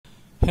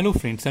Hello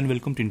friends and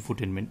welcome to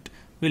infotainment.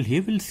 Well,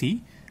 here we'll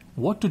see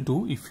what to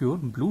do if your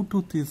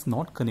Bluetooth is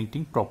not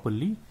connecting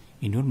properly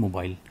in your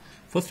mobile.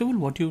 First of all,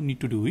 what you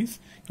need to do is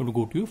you have to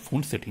go to your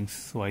phone settings.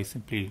 So I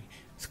simply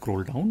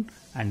scroll down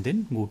and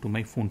then go to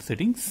my phone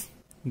settings,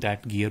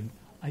 that gear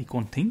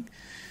icon thing,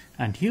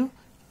 and here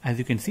as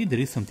you can see there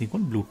is something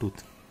called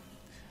Bluetooth.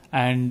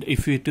 And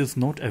if it is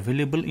not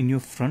available in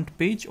your front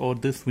page or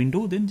this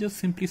window, then just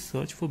simply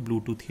search for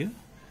Bluetooth here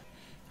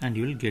and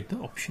you will get the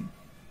option.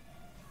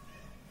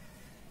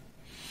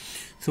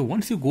 So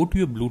once you go to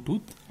your Bluetooth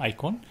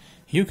icon,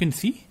 here you can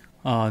see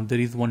there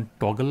is one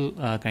toggle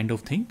kind of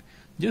thing.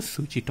 Just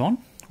switch it on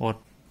or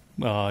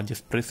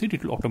just press it,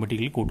 it will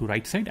automatically go to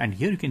right side, and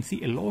here you can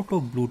see a lot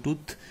of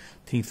Bluetooth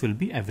things will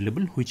be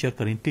available which are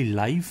currently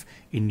live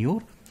in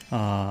your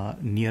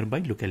nearby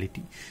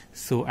locality.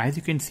 So as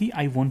you can see,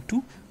 I want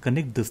to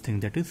connect this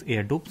thing, that is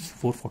AirDops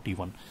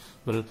 441.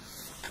 Well,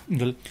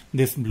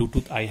 this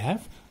Bluetooth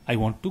I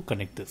want to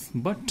connect this,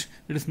 but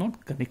it is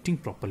not connecting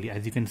properly.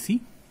 As you can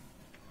see,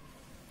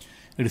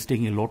 it is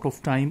taking a lot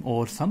of time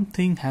or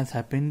something has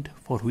happened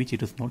for which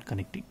it is not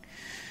connecting.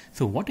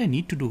 So what I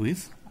need to do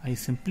is I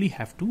simply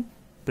have to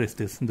press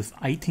this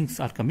I things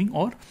are coming,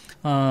 or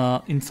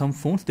in some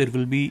phones there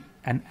will be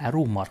an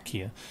arrow mark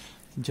here.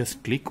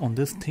 Just click on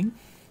this thing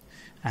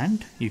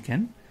and you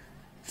can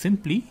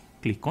simply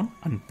click on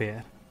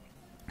unpair.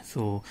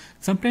 So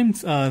sometimes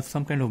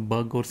some kind of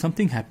bug or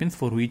something happens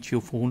for which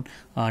your phone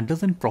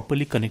doesn't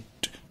properly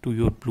connect to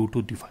your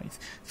Bluetooth device.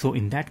 So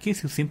in that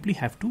case you simply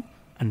have to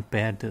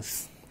unpair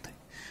this thing.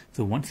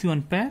 So once you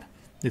unpair,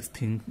 this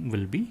thing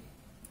will be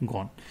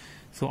gone.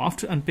 So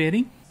after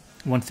unpairing,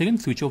 once again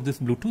switch off this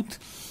Bluetooth,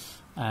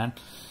 and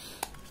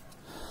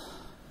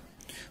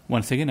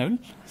once again I will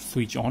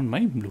switch on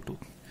my Bluetooth.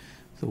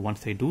 So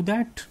once I do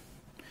that,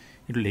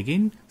 it will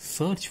again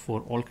search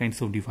for all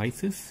kinds of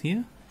devices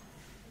here.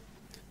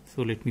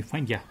 So let me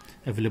find,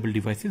 available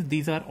devices.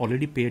 These are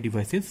already paired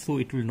devices, so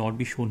it will not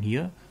be shown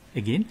here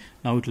again.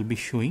 Now it will be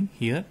showing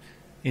here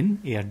in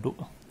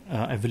AirDops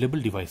available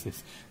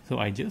devices. So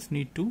I just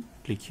need to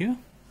click here.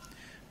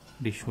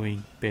 It is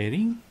showing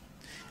pairing,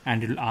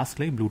 and it will ask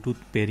like Bluetooth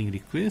pairing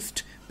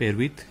request, pair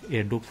with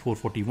AirDops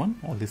 441,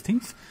 all these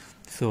things.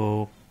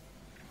 So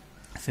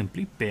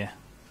simply pair.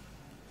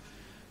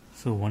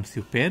 So once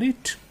you pair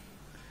it,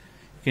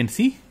 you can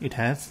see it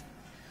has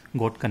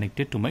got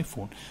connected to my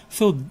phone.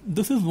 So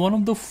this is one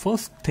of the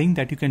first thing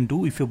that you can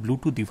do if your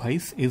Bluetooth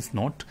device is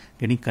not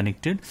getting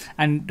connected.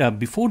 And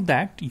before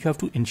that, you have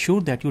to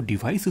ensure that your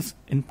device is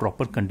in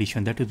proper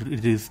condition, that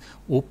it is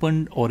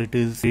opened or it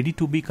is ready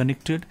to be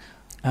connected.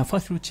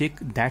 First you check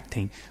that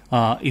thing.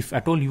 If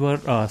at all you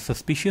are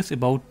suspicious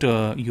about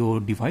your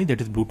device, that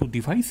is Bluetooth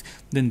device,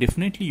 then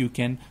definitely you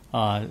can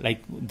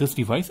like this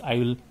device, I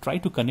will try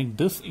to connect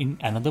this in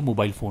another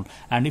mobile phone,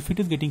 and if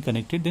it is getting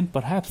connected, then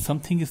perhaps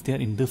something is there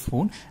in this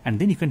phone, and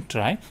then you can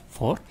try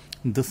for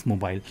this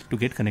mobile to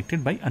get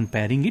connected by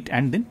unpairing it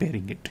and then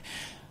pairing it.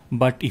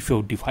 But if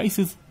your device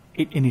is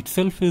in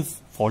itself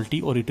is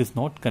faulty or it is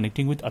not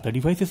connecting with other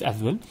devices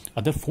as well,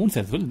 other phones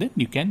as well, then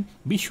you can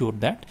be sure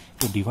that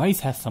your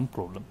device has some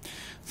problem.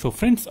 So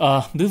friends,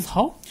 this is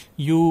how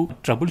you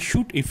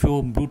troubleshoot if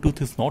your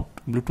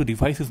Bluetooth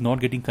device is not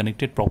getting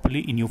connected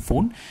properly in your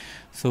phone.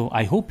 So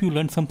I hope you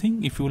learned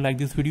something. If you like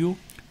this video,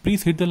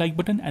 please hit the like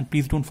button, and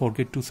please don't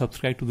forget to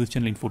subscribe to this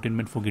channel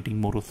Infotainment for getting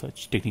more of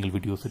such technical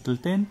videos. Until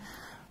then,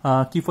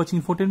 keep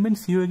watching Infotainment.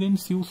 See you again.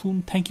 See you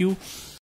soon. Thank you.